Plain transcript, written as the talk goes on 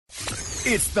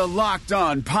It's the Locked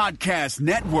On Podcast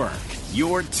Network,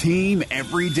 your team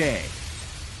every day.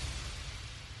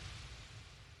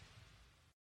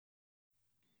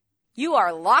 You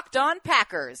are Locked On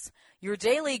Packers, your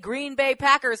daily Green Bay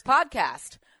Packers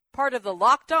podcast, part of the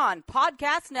Locked On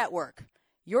Podcast Network,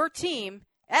 your team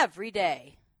every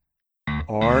day.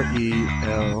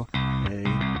 RELAX.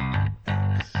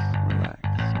 Relax.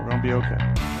 We're going to be okay.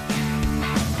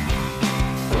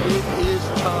 It is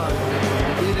time.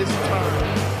 It is time.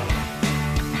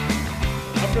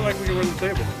 I feel like we can win the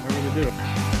table. I really do.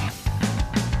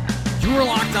 You are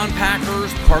Locked On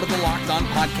Packers, part of the Locked On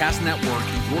Podcast Network,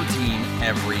 your team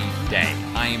every day.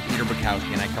 I am Peter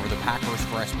Bukowski, and I cover the Packers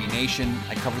for SB Nation.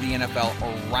 I cover the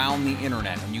NFL around the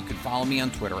internet, and you can follow me on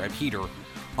Twitter at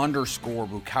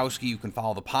Peter_Bukowski. You can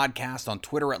follow the podcast on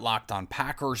Twitter at Locked On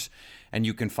Packers, and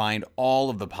you can find all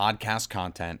of the podcast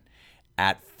content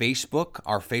at Facebook,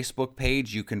 our Facebook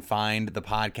page. You can find the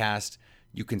podcast.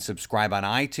 You can subscribe on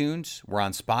iTunes. We're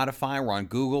on Spotify. We're on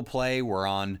Google Play. We're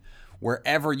on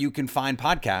wherever you can find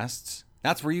podcasts.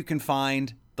 That's where you can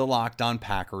find the Locked On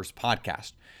Packers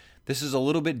podcast. This is a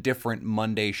little bit different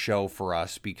Monday show for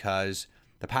us because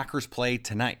the Packers play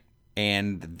tonight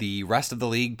and the rest of the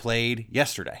league played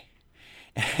yesterday.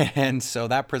 And so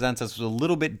that presents us with a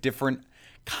little bit different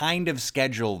kind of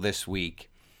schedule this week.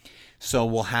 So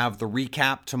we'll have the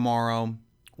recap tomorrow.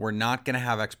 We're not going to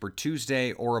have Expert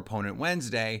Tuesday or Opponent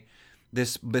Wednesday.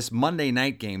 This Monday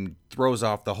night game throws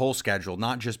off the whole schedule,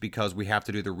 not just because we have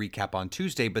to do the recap on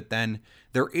Tuesday, but then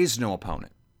there is no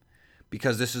opponent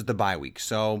because this is the bye week.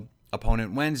 So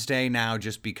Opponent Wednesday now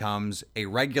just becomes a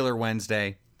regular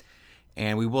Wednesday,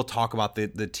 and we will talk about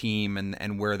the team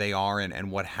and where they are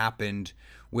and what happened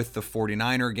with the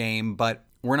 49er game, but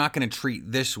we're not going to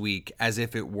treat this week as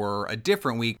if it were a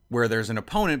different week where there's an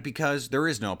opponent because there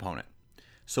is no opponent.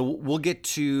 So we'll get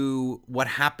to what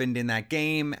happened in that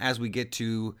game as we get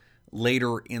to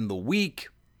later in the week,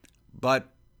 but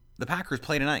the Packers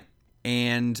play tonight.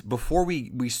 And before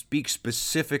we speak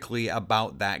specifically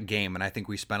about that game, and I think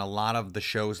we spent a lot of the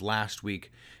shows last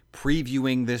week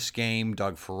previewing this game.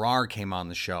 Doug Farrar came on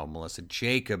the show. Melissa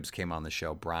Jacobs came on the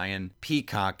show. Brian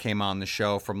Peacock came on the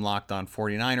show from Locked On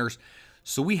 49ers.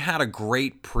 So we had a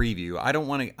great preview. I don't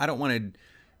want to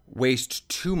waste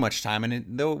too much time,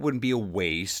 and though it wouldn't be a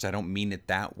waste, I don't mean it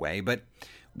that way, but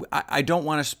I don't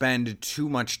want to spend too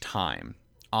much time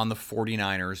on the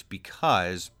 49ers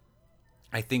because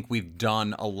I think we've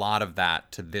done a lot of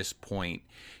that to this point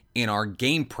in our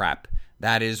game prep.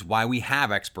 That is why we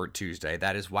have Expert Tuesday.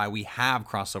 That is why we have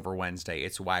Crossover Wednesday.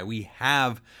 It's why we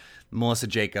have Melissa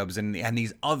Jacobs and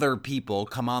these other people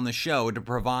come on the show to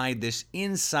provide this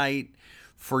insight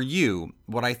for you.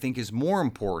 What I think is more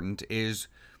important is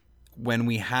when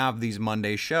we have these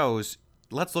Monday shows,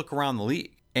 let's look around the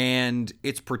league. And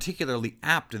it's particularly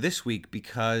apt this week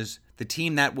because the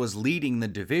team that was leading the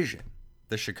division,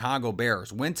 the Chicago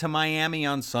Bears, went to Miami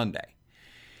on Sunday.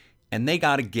 And they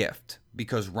got a gift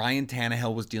because Ryan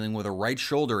Tannehill was dealing with a right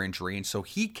shoulder injury, and so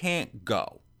he can't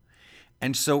go.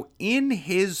 And so in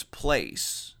his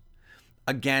place,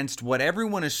 against what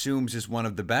everyone assumes is one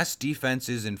of the best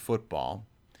defenses in football,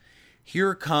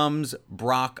 here comes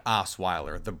Brock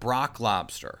Osweiler, the Brock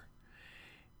Lobster.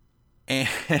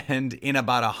 And in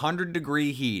about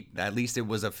 100-degree heat, at least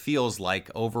it feels like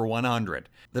over 100,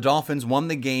 the Dolphins won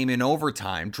the game in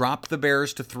overtime, dropped the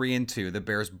Bears to 3-2. The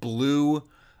Bears blew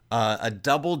a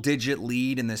double-digit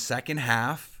lead in the second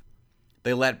half.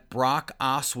 They let Brock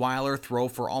Osweiler throw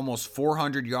for almost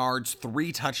 400 yards,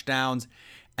 3 touchdowns,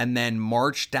 and then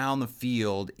marched down the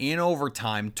field in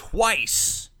overtime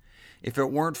twice. If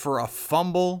it weren't for a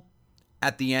fumble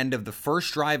at the end of the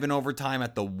first drive in overtime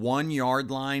at the 1-yard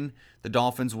line, the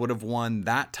Dolphins would have won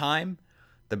that time.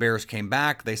 The Bears came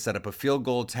back. They set up a field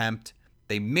goal attempt.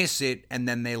 They miss it, and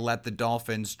then they let the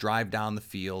Dolphins drive down the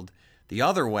field the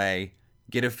other way,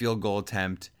 get a field goal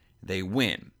attempt. They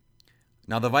win.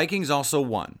 Now, the Vikings also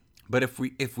won. But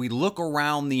if we look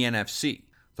around the NFC,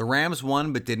 the Rams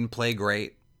won but didn't play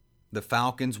great. The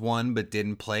Falcons won but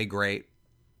didn't play great.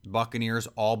 Buccaneers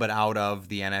all but out of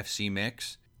the NFC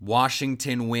mix.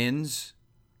 Washington wins.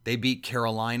 They beat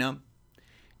Carolina.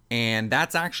 And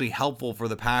that's actually helpful for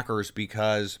the Packers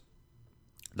because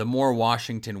the more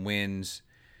Washington wins,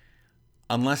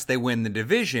 unless they win the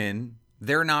division,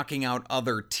 they're knocking out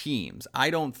other teams. I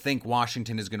don't think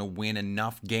Washington is going to win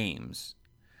enough games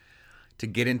to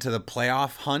get into the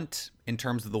playoff hunt in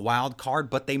terms of the wild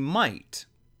card, but they might.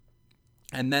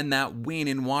 And then that win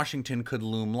in Washington could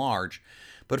loom large.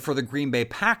 But for the Green Bay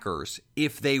Packers,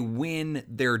 if they win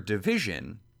their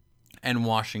division and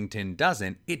Washington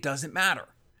doesn't, it doesn't matter.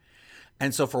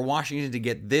 And so for Washington to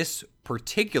get this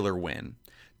particular win,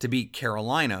 to beat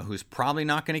Carolina, who's probably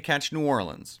not going to catch New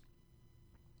Orleans,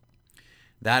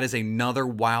 that is another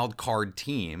wild card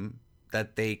team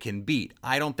that they can beat.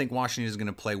 I don't think Washington is going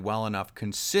to play well enough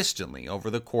consistently over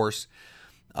the course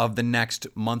of the next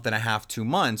month and a half, 2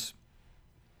 months,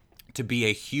 to be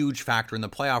a huge factor in the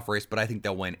playoff race, but I think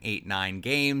they'll win 8-9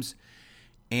 games,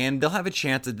 and they'll have a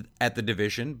chance at the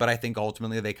division, but I think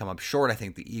ultimately they come up short. I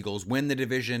think the Eagles win the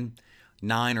division,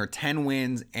 9 or 10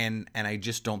 wins, and I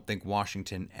just don't think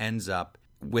Washington ends up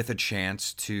with a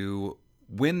chance to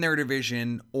win their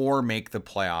division or make the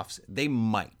playoffs. They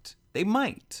might.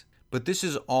 But this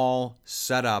is all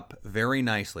set up very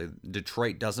nicely.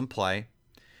 Detroit doesn't play.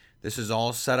 This is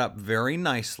all set up very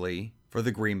nicely for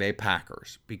the Green Bay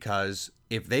Packers, because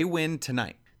if they win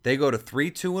tonight, they go to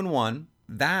 3-2-1.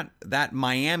 That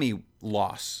Miami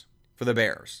loss for the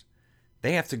Bears,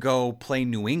 they have to go play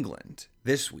New England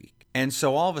this week. And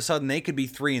so all of a sudden they could be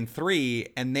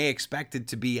 3-3, and they expected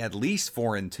to be at least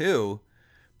 4-2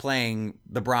 playing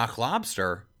the Brock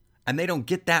Lobster, and they don't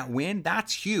get that win.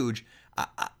 That's huge.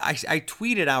 I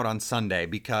tweeted out on Sunday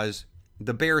because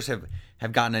the Bears have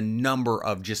gotten a number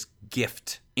of just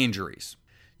gift injuries.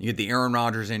 You get the Aaron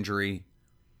Rodgers injury.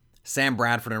 Sam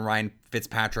Bradford and Ryan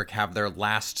Fitzpatrick have their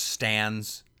last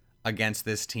stands against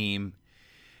this team,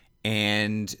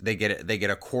 and they get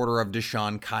a quarter of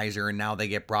Deshaun Kaiser, and now they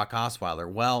get Brock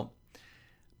Osweiler. Well,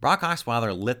 Brock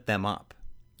Osweiler lit them up,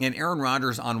 and Aaron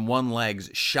Rodgers on one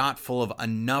leg, shot full of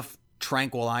enough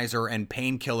tranquilizer and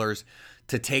painkillers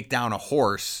to take down a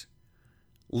horse,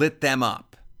 lit them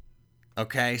up.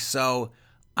 Okay, so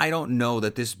I don't know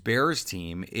that this Bears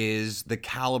team is the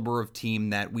caliber of team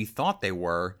that we thought they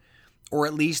were, or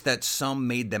at least that some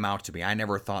made them out to be. I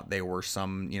never thought they were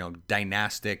some,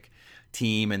 dynastic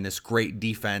team and this great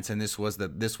defense, and this was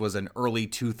an early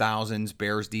 2000s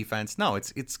Bears defense. No,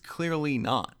 it's clearly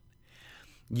not.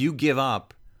 You give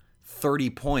up 30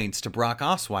 points to Brock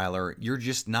Osweiler, you're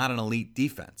just not an elite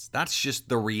defense. That's just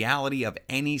the reality of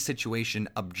any situation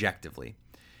objectively.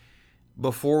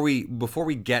 Before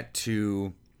we get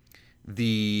to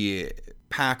the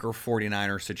Packer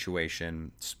 49er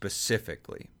situation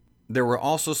specifically, there were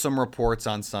also some reports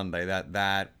on Sunday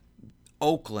that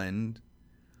Oakland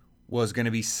was going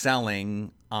to be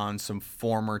selling on some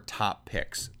former top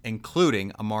picks,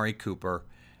 including Amari Cooper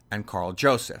and Carl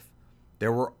Joseph.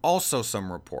 There were also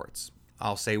some reports.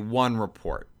 I'll say one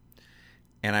report,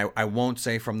 and I won't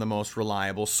say from the most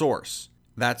reliable source,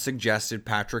 that suggested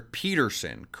Patrick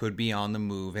Peterson could be on the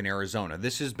move in Arizona.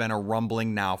 This has been a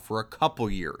rumbling now for a couple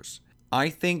years. I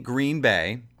think Green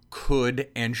Bay could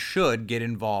and should get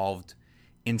involved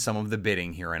in some of the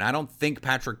bidding here, and I don't think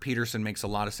Patrick Peterson makes a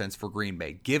lot of sense for Green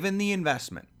Bay, given the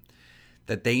investment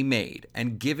that they made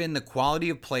and given the quality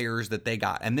of players that they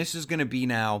got. And this is going to be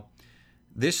now,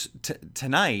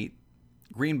 tonight,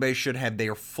 Green Bay should have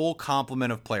their full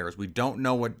complement of players. We don't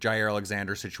know what Jair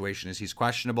Alexander's situation is. He's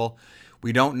questionable.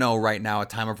 We don't know right now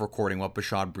at time of recording what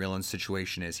Bashaud Breeland's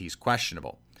situation is. He's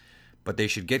questionable. But they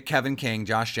should get Kevin King,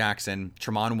 Josh Jackson,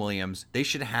 Tramon Williams. They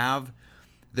should have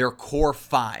their core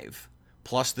 5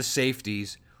 plus the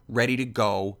safeties ready to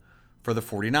go for the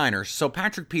 49ers. So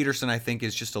Patrick Peterson, I think,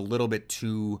 is just a little bit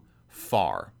too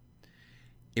far.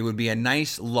 It would be a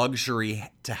nice luxury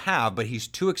to have, but he's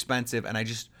too expensive,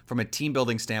 and from a team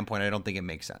building standpoint, I don't think it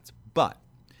makes sense. But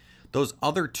those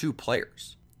other 2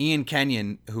 players, Ian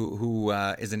Kenyon, who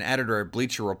is an editor at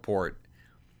Bleacher Report,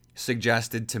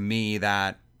 suggested to me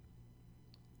that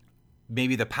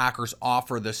maybe the Packers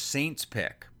offer the Saints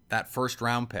pick, that first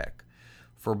round pick,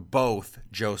 for both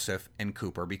Joseph and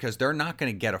Cooper, because they're not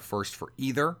going to get a first for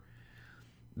either.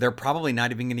 They're probably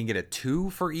not even going to get a 2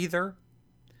 for either,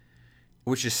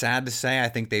 which is sad to say. I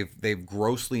think they've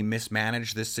grossly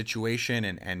mismanaged this situation,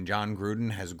 and John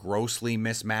Gruden has grossly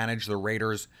mismanaged the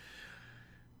Raiders'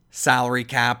 salary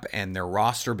cap and their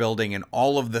roster building and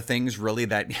all of the things really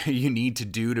that you need to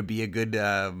do to be a good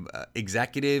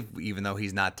executive, even though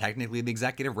he's not technically the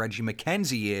executive. Reggie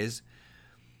McKenzie is.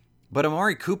 But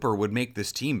Amari Cooper would make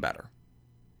this team better.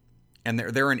 And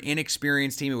they're an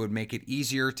inexperienced team. It would make it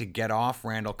easier to get off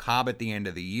Randall Cobb at the end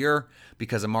of the year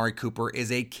because Amari Cooper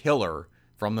is a killer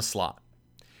from the slot.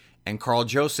 And Carl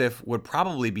Joseph would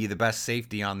probably be the best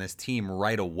safety on this team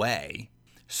right away.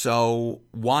 So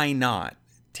why not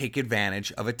take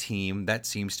advantage of a team that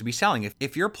seems to be selling?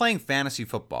 If you're playing fantasy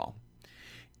football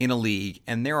in a league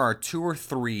and there are 2 or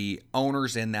 3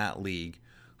 owners in that league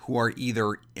who are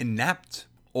either inept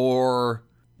or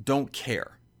don't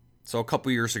care. So a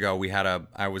couple years ago,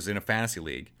 I was in a fantasy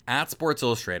league at Sports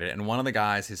Illustrated, and one of the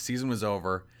guys, his season was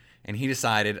over, and he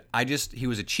decided, he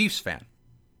was a Chiefs fan.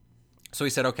 So he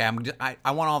said, okay,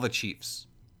 I want all the Chiefs.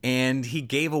 And he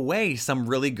gave away some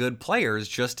really good players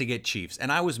just to get Chiefs.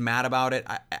 And I was mad about it.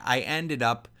 I ended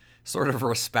up sort of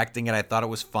respecting it. I thought it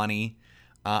was funny.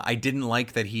 I didn't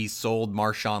like that he sold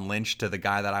Marshawn Lynch to the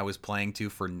guy that I was playing to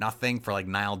for nothing, for like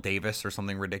Niall Davis or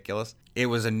something ridiculous. It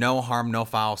was a no harm, no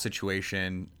foul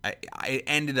situation. It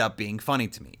ended up being funny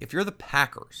to me. If you're the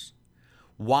Packers,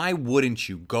 why wouldn't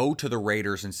you go to the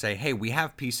Raiders and say, hey, we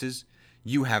have pieces,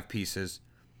 you have pieces.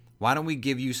 Why don't we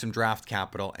give you some draft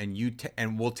capital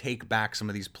and we'll take back some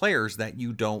of these players that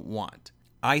you don't want?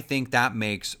 I think that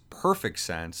makes perfect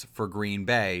sense for Green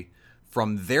Bay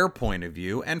from their point of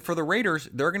view. And for the Raiders,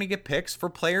 they're going to get picks for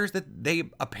players that they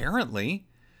apparently,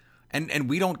 and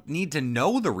we don't need to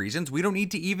know the reasons. We don't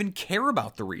need to even care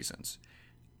about the reasons.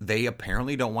 They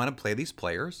apparently don't want to play these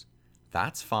players.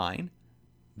 That's fine.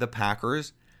 The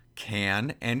Packers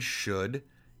can and should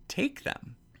take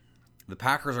them. The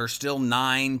Packers are still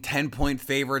 9, 10-point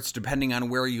favorites, depending on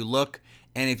where you look.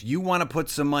 And if you want to put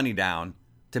some money down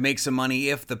to make some money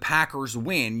if the Packers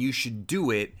win, you should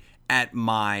do it at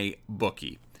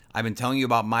MyBookie. I've been telling you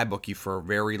about MyBookie for a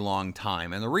very long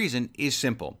time, and the reason is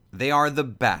simple. They are the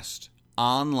best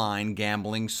online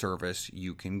gambling service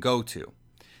you can go to.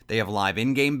 They have live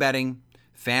in-game betting,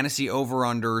 fantasy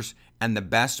over-unders, and the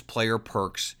best player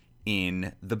perks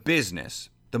in the business.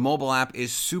 The mobile app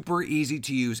is super easy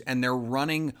to use, and they're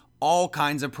running all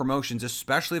kinds of promotions,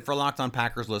 especially for Locked On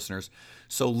Packers listeners.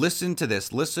 So listen to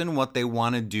this. Listen what they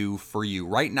want to do for you.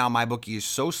 Right now, MyBookie is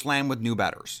so slammed with new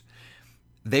bettors.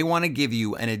 They want to give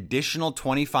you an additional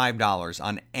 $25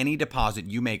 on any deposit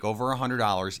you make over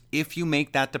 $100 if you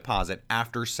make that deposit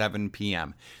after 7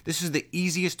 p.m. This is the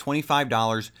easiest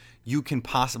 $25 you can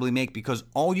possibly make because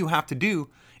all you have to do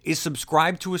is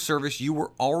subscribe to a service you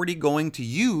were already going to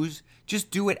use. Just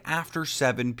do it after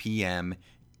 7 p.m.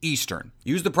 Eastern.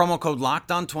 Use the promo code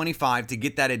LOCKEDON25 to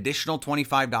get that additional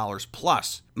 $25.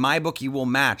 Plus, MyBookie will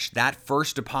match that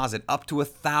first deposit up to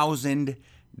 $1,000.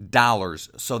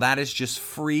 So that is just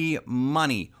free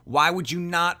money. Why would you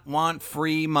not want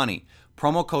free money?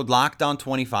 Promo code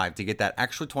LOCKEDON25 to get that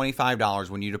extra $25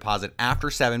 when you deposit after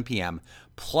 7 p.m.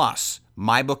 Plus,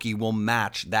 MyBookie will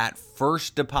match that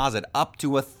first deposit up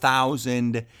to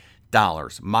 $1,000.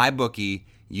 MyBookie,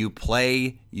 you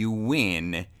play, you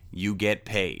win, you get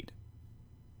paid.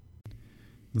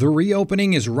 The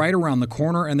reopening is right around the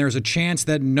corner, and there's a chance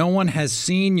that no one has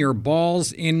seen your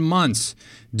balls in months.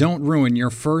 Don't ruin your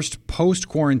first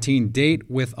post-quarantine date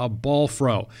with a ball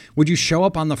fro. Would you show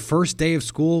up on the first day of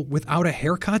school without a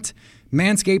haircut?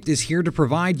 Manscaped is here to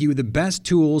provide you the best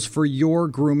tools for your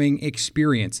grooming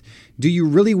experience. Do you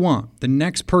really want the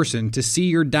next person to see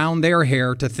your down there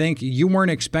hair to think you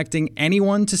weren't expecting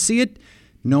anyone to see it?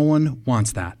 No one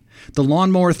wants that. The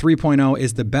Lawnmower 3.0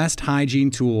 is the best hygiene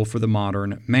tool for the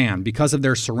modern man. Because of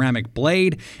their ceramic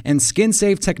blade and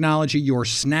skin-safe technology, your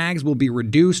snags will be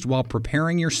reduced while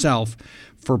preparing yourself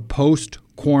for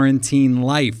post-quarantine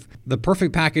life. The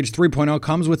Perfect Package 3.0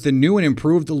 comes with the new and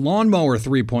improved Lawnmower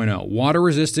 3.0,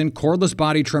 water-resistant, cordless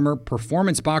body trimmer,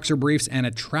 performance boxer briefs, and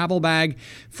a travel bag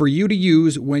for you to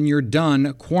use when you're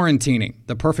done quarantining.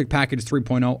 The Perfect Package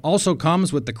 3.0 also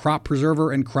comes with the Crop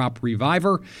Preserver and Crop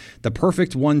Reviver, the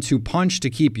perfect 1-2 punch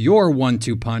to keep your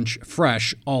 1-2 punch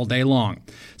fresh all day long.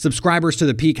 Subscribers to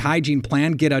the Peak Hygiene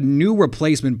Plan get a new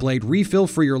replacement blade refill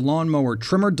for your lawnmower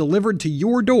trimmer delivered to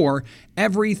your door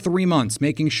every 3 months,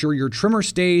 making sure your trimmer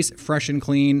stays fresh and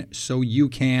clean so you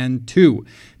can too.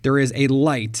 There is a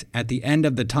light at the end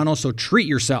of the tunnel, so treat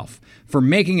yourself for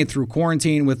making it through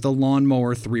quarantine with the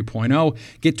Lawnmower 3.0.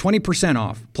 Get 20%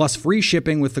 off plus free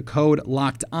shipping with the code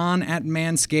LOCKEDON at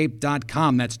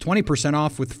manscaped.com. That's 20%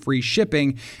 off with free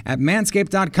shipping at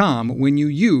manscaped.com when you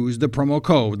use the promo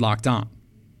code LOCKEDON.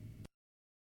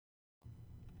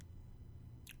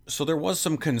 So there was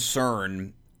some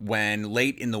concern when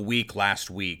late in the week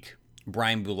last week,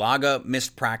 Brian Bulaga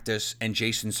missed practice and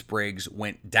Jason Spriggs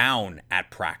went down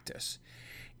at practice.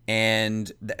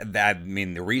 And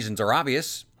the reasons are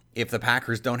obvious. If the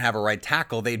Packers don't have a right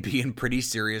tackle, they'd be in pretty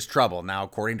serious trouble. Now,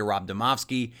 according to Rob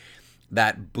Domofsky,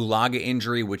 that Bulaga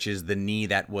injury, which is the knee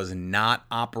that was not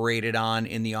operated on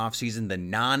in the offseason, the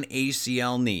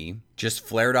non-ACL knee, just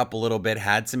flared up a little bit,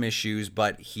 had some issues,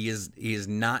 but he is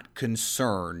not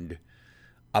concerned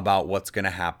about what's going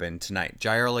to happen tonight.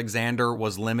 Jair Alexander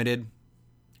was limited,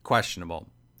 questionable.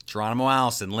 Geronimo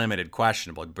Allison, limited,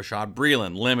 questionable. Bashad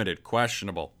Breeland, limited,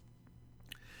 questionable.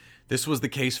 This was the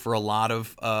case for a lot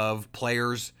of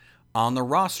players on the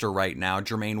roster right now.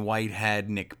 Jermaine Whitehead,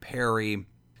 Nick Perry.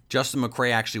 Justin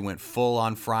McCray actually went full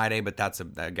on Friday, but this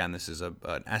is an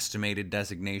estimated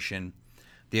designation.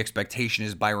 The expectation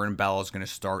is Byron Bell is going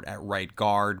to start at right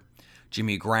guard.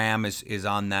 Jimmy Graham is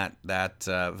on that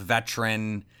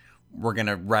veteran, we're going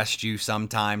to rest you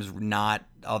sometimes, not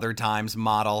other times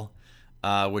model,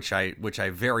 which I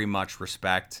very much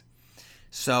respect.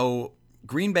 So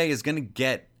Green Bay is going to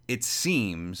get, it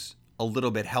seems, a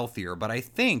little bit healthier. But I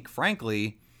think,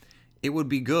 frankly, it would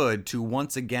be good to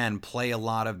once again play a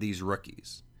lot of these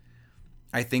rookies.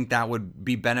 I think that would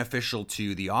be beneficial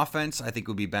to the offense. I think it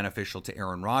would be beneficial to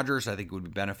Aaron Rodgers. I think it would be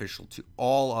beneficial to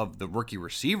all of the rookie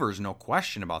receivers, no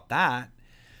question about that,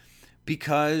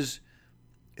 because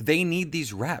they need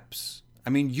these reps. I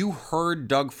mean, you heard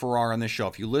Doug Farrar on the show.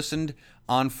 If you listened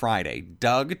on Friday,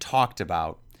 Doug talked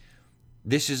about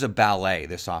this is a ballet,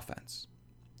 this offense,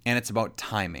 and it's about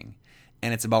timing,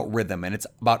 and it's about rhythm, and it's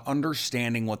about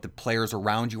understanding what the players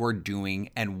around you are doing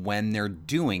and when they're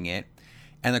doing it.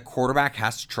 And the quarterback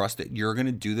has to trust that you're going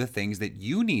to do the things that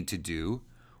you need to do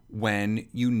when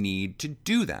you need to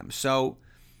do them. So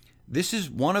this is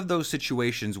one of those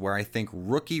situations where I think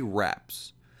rookie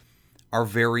reps are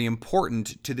very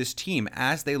important to this team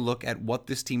as they look at what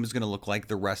this team is going to look like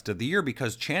the rest of the year,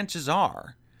 because chances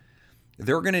are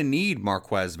they're going to need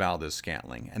Marquez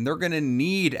Valdes-Scantling and they're going to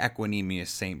need Equanimeous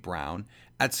St. Brown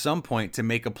at some point to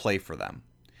make a play for them.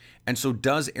 And so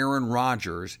does Aaron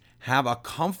Rodgers have a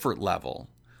comfort level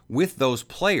with those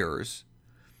players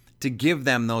to give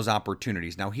them those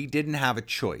opportunities? Now, he didn't have a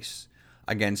choice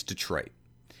against Detroit.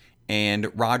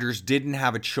 And Rodgers didn't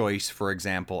have a choice, for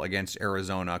example, against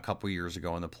Arizona a couple years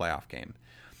ago in the playoff game.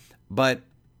 But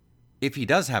if he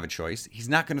does have a choice, he's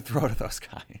not going to throw to those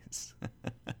guys.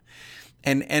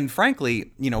 And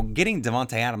frankly, getting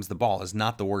Devontae Adams the ball is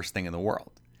not the worst thing in the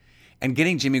world. And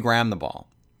getting Jimmy Graham the ball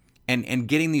and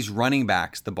getting these running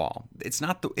backs the ball, it's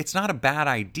not a bad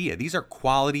idea. These are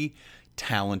quality,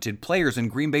 talented players,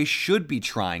 and Green Bay should be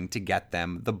trying to get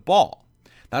them the ball.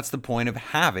 That's the point of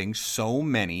having so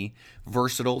many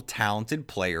versatile, talented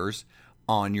players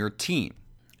on your team.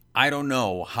 I don't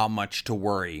know how much to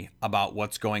worry about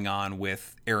what's going on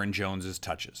with Aaron Jones's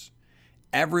touches.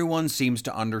 Everyone seems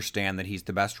to understand that he's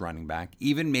the best running back,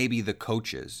 even maybe the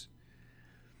coaches.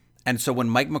 And so when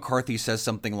Mike McCarthy says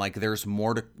something like there's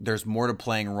more to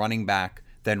playing running back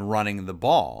than running the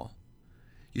ball,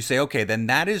 you say, okay, then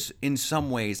that is in some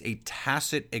ways a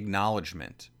tacit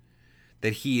acknowledgement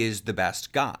that he is the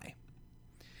best guy.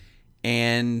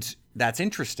 And that's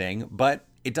interesting, but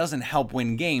it doesn't help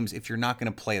win games if you're not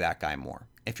going to play that guy more,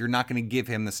 if you're not going to give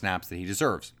him the snaps that he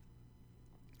deserves.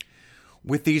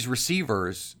 With these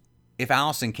receivers, if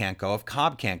Allison can't go, if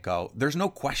Cobb can't go, there's no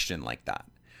question like that.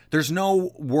 There's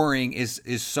no worrying, is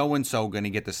so-and-so going to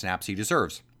get the snaps he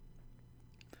deserves?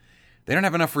 They don't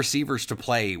have enough receivers to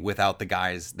play without the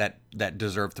guys that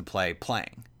deserve to play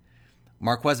playing.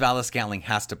 Marquez Valdes-Scantling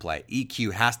has to play.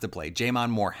 EQ has to play.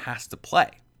 Jamon Moore has to play.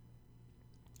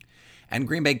 And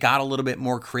Green Bay got a little bit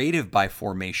more creative by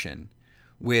formation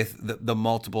with the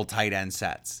multiple tight end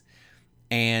sets.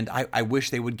 And I wish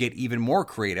they would get even more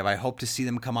creative. I hope to see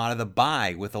them come out of the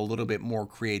bye with a little bit more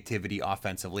creativity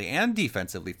offensively and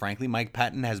defensively. Frankly, Mike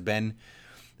Pettin has been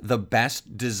the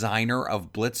best designer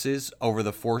of blitzes over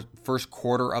the first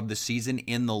quarter of the season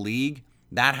in the league.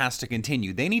 That has to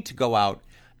continue. They need to go out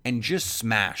and just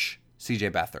smash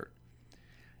CJ Beathard.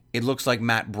 It looks like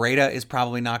Matt Breida is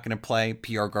probably not going to play.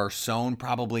 Pierre Garçon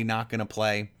probably not going to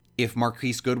play. If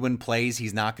Marquise Goodwin plays,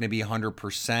 he's not going to be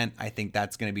 100%. I think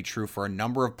that's going to be true for a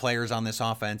number of players on this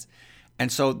offense.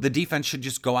 And so the defense should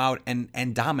just go out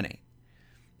and dominate.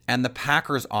 And the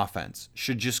Packers offense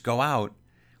should just go out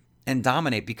and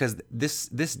dominate, because this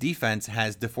defense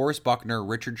has DeForest Buckner,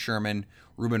 Richard Sherman,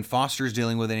 Reuben Foster's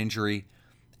dealing with an injury,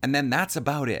 and then that's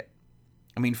about it.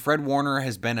 I mean, Fred Warner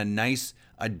has been a nice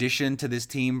addition to this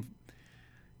team.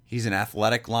 He's an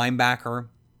athletic linebacker.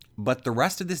 But the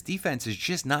rest of this defense is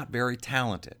just not very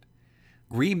talented.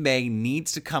 Green Bay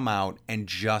needs to come out and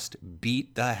just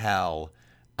beat the hell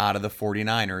out of the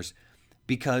 49ers,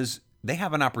 because they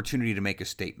have an opportunity to make a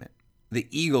statement. The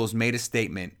Eagles made a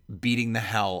statement beating the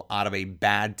hell out of a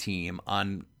bad team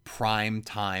on prime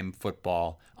time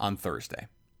football on Thursday.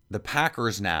 The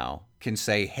Packers now can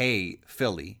say, hey,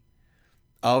 Philly,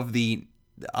 of the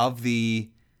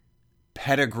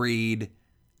pedigreed,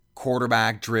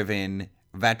 quarterback-driven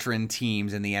veteran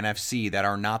teams in the NFC that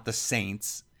are not the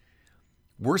Saints,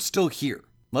 we're still here.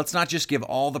 Let's not just give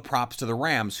all the props to the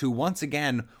Rams, who once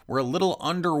again were a little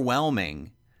underwhelming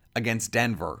against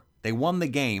Denver. They won the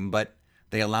game, but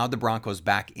they allowed the Broncos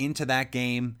back into that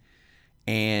game,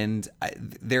 and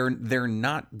they're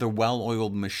not the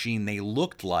well-oiled machine they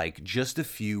looked like just a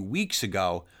few weeks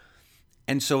ago.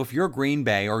 And so if you're Green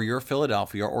Bay or you're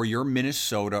Philadelphia or you're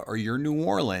Minnesota or you're New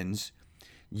Orleans,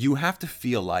 you have to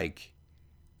feel like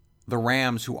the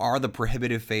Rams, who are the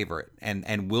prohibitive favorite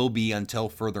and will be until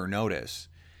further notice,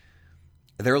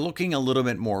 they're looking a little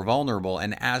bit more vulnerable.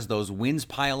 And as those wins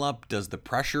pile up, does the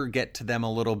pressure get to them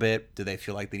a little bit? Do they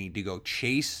feel like they need to go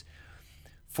chase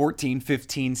 14,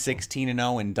 15,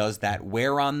 16-0? And does that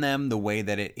wear on them the way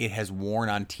that it has worn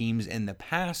on teams in the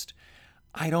past?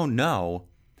 I don't know.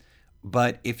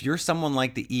 But if you're someone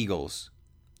like the Eagles,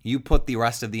 you put the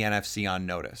rest of the NFC on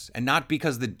notice. And not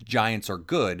because the Giants are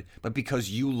good, but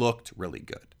because you looked really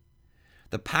good.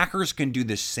 The Packers can do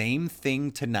the same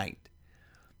thing tonight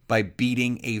by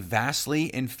beating a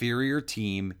vastly inferior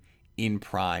team in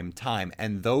prime time.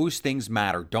 And those things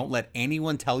matter. Don't let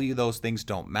anyone tell you those things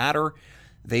don't matter.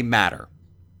 They matter.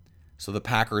 So the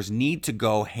Packers need to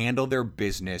go handle their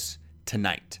business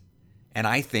tonight. And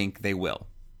I think they will.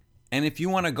 And if you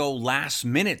want to go last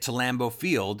minute to Lambeau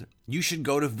Field, you should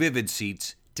go to Vivid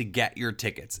Seats to get your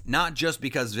tickets. Not just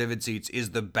because Vivid Seats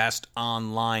is the best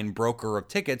online broker of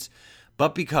tickets,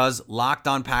 but because Locked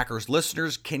On Packers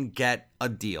listeners can get a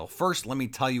deal. First, let me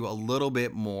tell you a little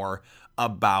bit more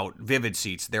about Vivid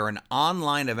Seats. They're an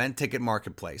online event ticket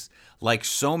marketplace, like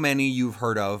so many you've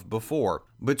heard of before.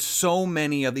 But so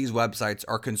many of these websites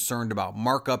are concerned about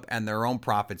markup and their own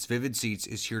profits. Vivid Seats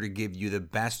is here to give you the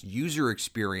best user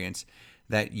experience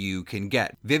that you can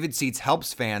get. Vivid Seats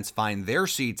helps fans find their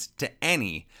seats to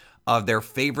any of their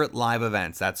favorite live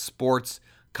events. That's sports,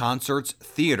 concerts,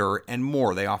 theater, and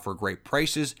more. They offer great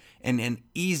prices and an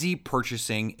easy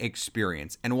purchasing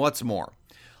experience. And what's more,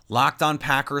 Locked On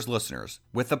Packers listeners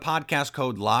with the podcast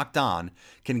code Locked On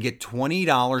can get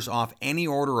 $20 off any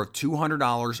order of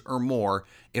 $200 or more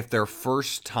if they're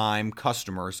first-time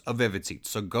customers of Vivid Seats.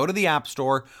 So go to the App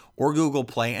Store or Google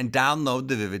Play and download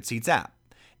the Vivid Seats app.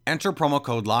 Enter promo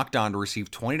code Locked On to receive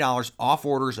 $20 off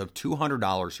orders of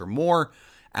 $200 or more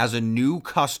as a new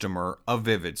customer of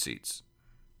Vivid Seats.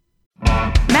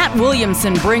 Matt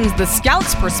Williamson brings the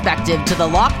scout's perspective to the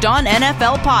Locked On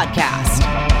NFL podcast.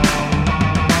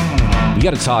 We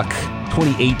got to talk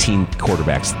 2018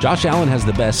 quarterbacks. Josh Allen has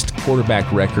the best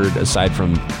quarterback record aside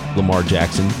from Lamar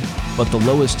Jackson, but the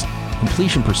lowest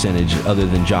completion percentage other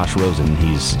than Josh Rosen.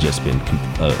 He's just been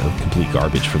complete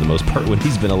garbage for the most part when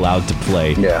he's been allowed to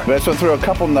play. Yeah, but so throw a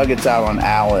couple nuggets out on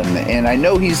Allen, and I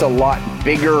know he's a lot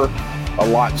bigger, a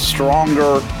lot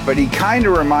stronger, but he kind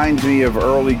of reminds me of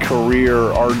early career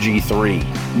RG3.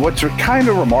 What's kind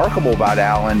of remarkable about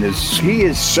Allen is he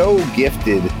is so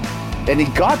gifted. And he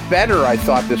got better, I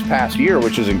thought, this past year,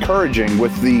 which is encouraging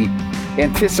with the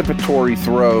anticipatory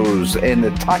throws and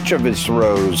the touch of his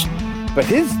throws. But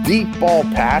his deep ball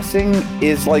passing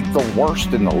is like the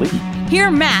worst in the league.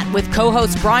 Hear Matt with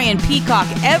co-host Brian Peacock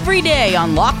every day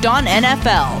on Locked On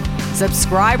NFL.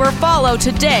 Subscribe or follow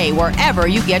today wherever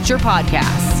you get your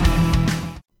podcasts.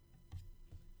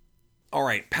 All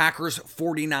right, Packers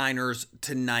 49ers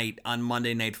tonight on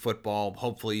Monday Night Football.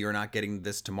 Hopefully you're not getting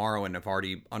this tomorrow and have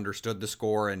already understood the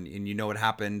score and you know what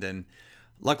happened. And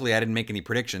luckily I didn't make any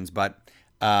predictions, but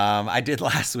I did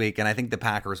last week, and I think the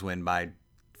Packers win by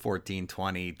 14,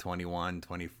 20, 21,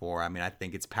 24. I mean, I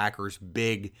think it's Packers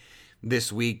big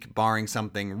this week, barring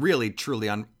something really, truly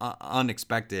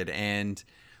unexpected. And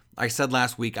I said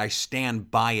last week, I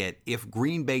stand by it. If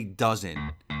Green Bay doesn't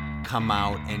come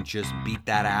out and just beat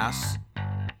that ass,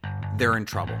 they're in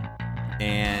trouble.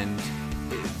 And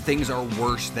things are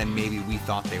worse than maybe we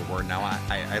thought they were. Now,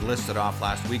 I listed off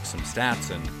last week some stats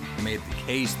and made the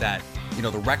case that, you know,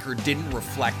 the record didn't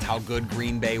reflect how good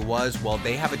Green Bay was. Well,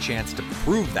 they have a chance to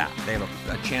prove that. They have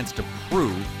a chance to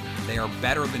prove they are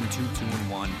better than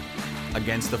 2-2-1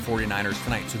 against the 49ers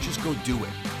tonight. So just go do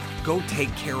it. Go take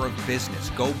care of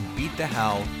business. Go beat the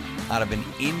hell out of an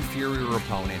inferior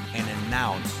opponent and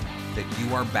announce that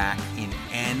you are back in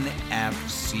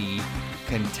NFC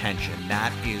contention.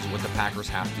 That is what the Packers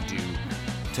have to do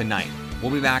tonight.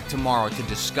 We'll be back tomorrow to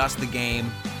discuss the game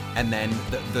and then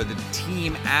the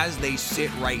team as they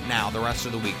sit right now, the rest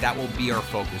of the week. That will be our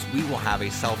focus. We will have a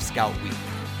self-scout week,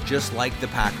 just like the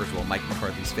Packers will. Mike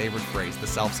McCarthy's favorite phrase, the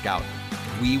self-scout.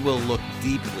 We will look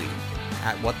deeply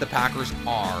at what the Packers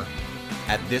are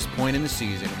at this point in the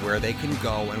season, where they can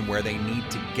go and where they need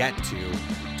to get to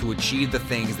achieve the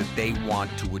things that they want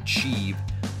to achieve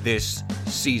this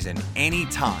season.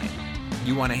 Anytime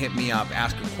you want to hit me up,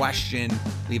 ask a question,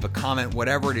 leave a comment,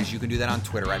 whatever it is, you can do that on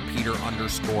Twitter at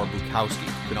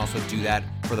Peter_Bukowski. You can also do that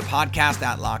for the podcast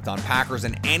at Locked On Packers.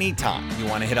 And anytime you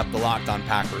want to hit up the Locked On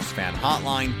Packers fan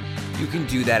hotline, you can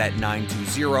do that at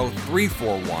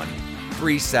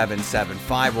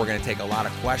 920-341-3775. We're going to take a lot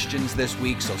of questions this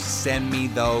week, so send me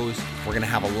those. We're going to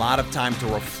have a lot of time to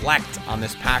reflect on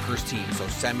this Packers team, so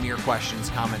send me your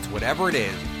questions, comments, whatever it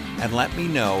is, and let me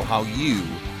know how you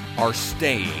are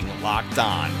staying locked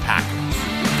on Packers.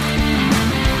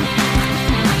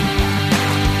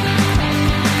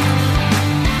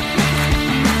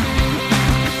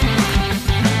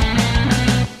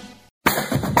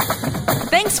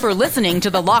 Thanks for listening to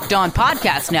the Locked On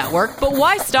Podcast Network, but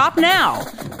why stop now?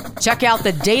 Check out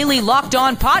the daily Locked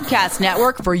On Podcast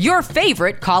Network for your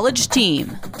favorite college team.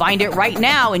 Find it right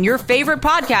now in your favorite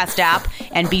podcast app,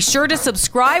 and be sure to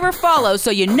subscribe or follow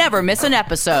so you never miss an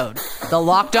episode. The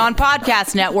Locked On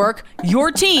Podcast Network,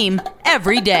 your team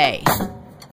every day.